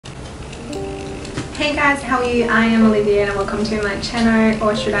Hey guys, how are you? I am Olivia and welcome to my channel,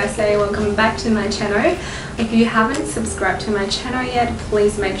 or should I say welcome back to my channel. If you haven't subscribed to my channel yet,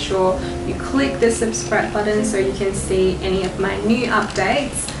 please make sure you click the subscribe button so you can see any of my new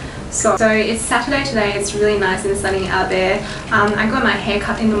updates. So it's Saturday today, it's really nice and sunny out there. I got my hair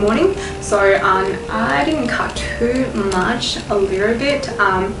cut in the morning, so I didn't cut too much, a little bit,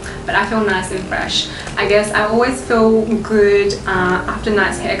 but I feel nice and fresh. I guess I always feel good after a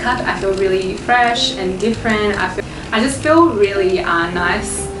nice haircut. I feel really fresh and different. I just feel really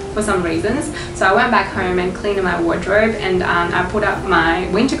nice for some reasons. So I went back home and cleaned my wardrobe, and I put up my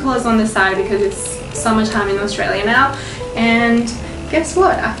winter clothes on the side because it's summertime in Australia now. And guess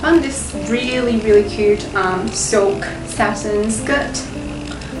what? I found this really cute silk satin skirt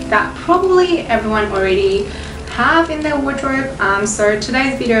that probably everyone already have in their wardrobe. So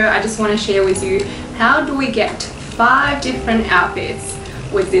today's video, I just want to share with you how do we get 5 different outfits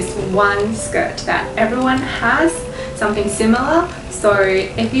with this one skirt that everyone has something similar. So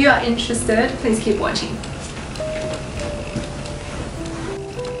if you are interested, please keep watching.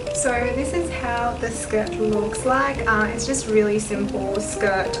 So this is how the skirt looks like. It's just really simple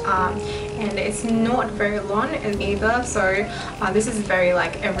skirt, and it's not very long either. So this is very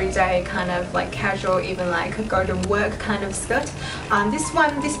like everyday kind of like casual, even like go to work kind of skirt.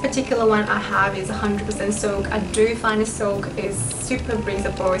 This particular one I have is 100% silk. I do find the silk is super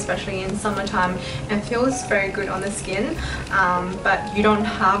breathable, especially in summertime, and feels very good on the skin. But you don't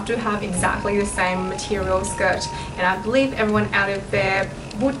have to have exactly the same material skirt, and I believe everyone out there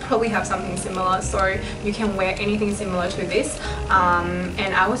would probably have something similar, so you can wear anything similar to this.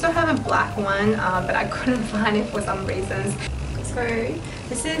 And I also have a black one, but I couldn't find it for some reasons. So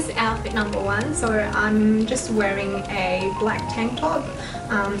this is outfit number 1. So I'm just wearing a black tank top.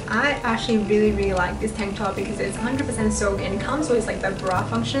 I actually really like this tank top because it's 100% silk and it comes with like the bra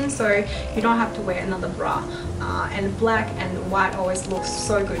function, so you don't have to wear another bra. And black and white always looks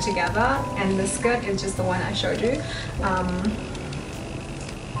so good together, and the skirt is just the one I showed you.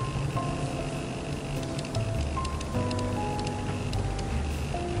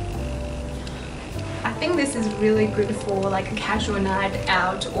 I think this is really good for like a casual night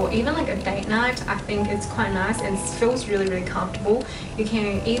out or even like a date night. I think it's quite nice and feels really comfortable. You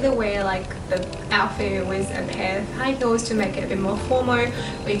can either wear like the outfit with a pair of high heels to make it a bit more formal,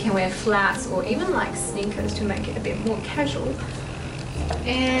 or you can wear flats or even like sneakers to make it a bit more casual.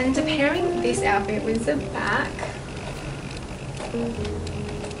 And pairing this outfit with the back,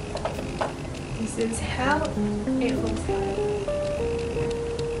 this is how it looks like.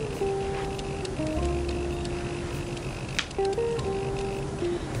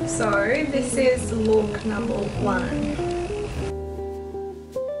 So this is look number 1.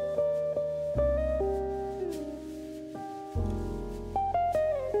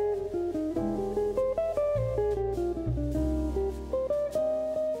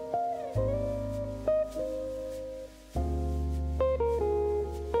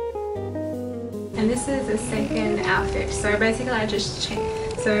 And this is the second outfit. So basically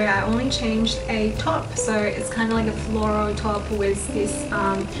I only changed a top, so it's kind of like a floral top with this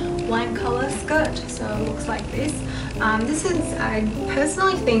wine color skirt, so it looks like this. This is, I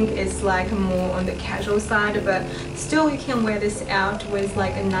personally think it's like more on the casual side, but still you can wear this out with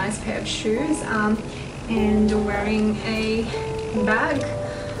like a nice pair of shoes, and wearing a bag.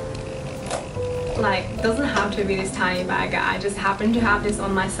 Like, doesn't have to be this tiny bag, I just happen to have this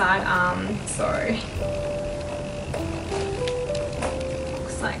on my side, so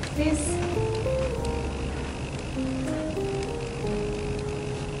like this.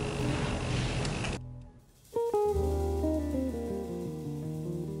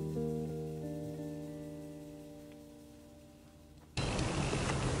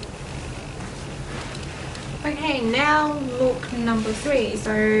 Okay, now look number 3.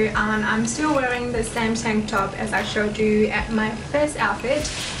 So I'm still wearing the same tank top as I showed you at my first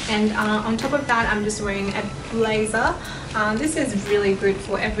outfit, and on top of that I'm just wearing a blazer. This is really good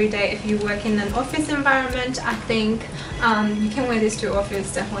for every day. If you work in an office environment, I think you can wear this to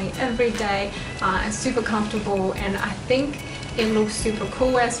office definitely every day. It's super comfortable, and I think it looks super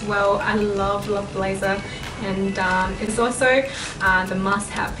cool as well. I love blazer, and it's also the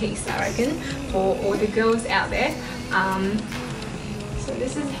must-have piece, I reckon, for all the girls out there. So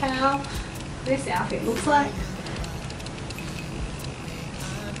this is how this outfit looks like.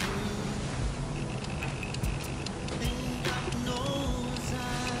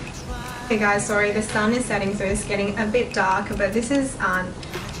 Hey guys, sorry, the sun is setting, so it's getting a bit dark, but this is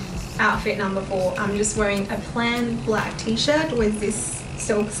outfit number 4. I'm just wearing a plain black t-shirt with this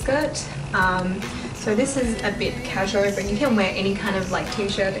silk skirt. So this is a bit casual, but you can wear any kind of like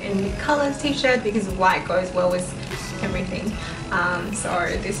t-shirt, any colors t-shirt, because white goes well with everything. So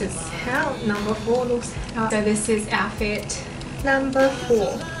this is how number 4 looks. So this is outfit number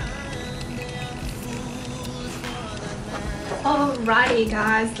 4. Alrighty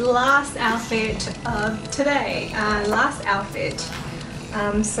guys, last outfit of today.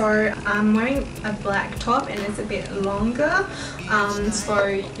 So I'm wearing a black top and it's a bit longer, so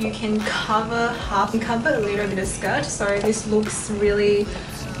you can cover a little bit of skirt, so this looks really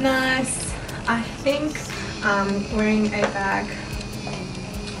nice. I think wearing a bag.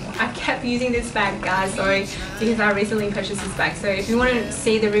 I kept using this bag, guys, sorry, because I recently purchased this bag. So if you want to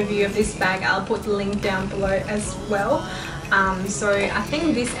see the review of this bag, I'll put the link down below as well. So I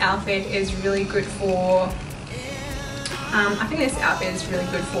think this outfit is really good for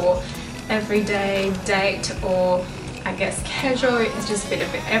everyday date, or I guess casual. It's just a bit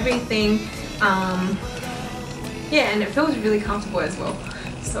of everything. Yeah, and it feels really comfortable as well.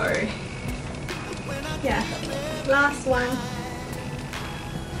 So yeah, last one.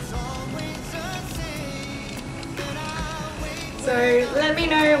 So let me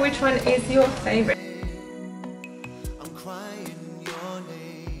know which one is your favorite.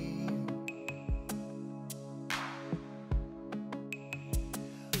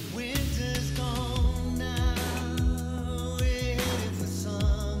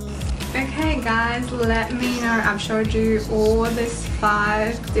 Okay guys, let me know. I've showed you all these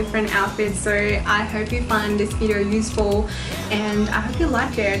 5 different outfits, so I hope you find this video useful and I hope you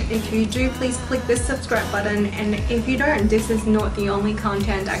like it. If you do, please click the subscribe button, and if you don't, this is not the only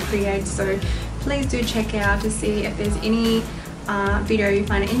content I create, so please do check out to see if there's any video you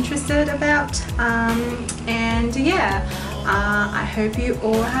find interested about. And yeah, I hope you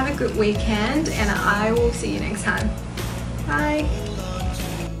all have a good weekend and I will see you next time. Bye.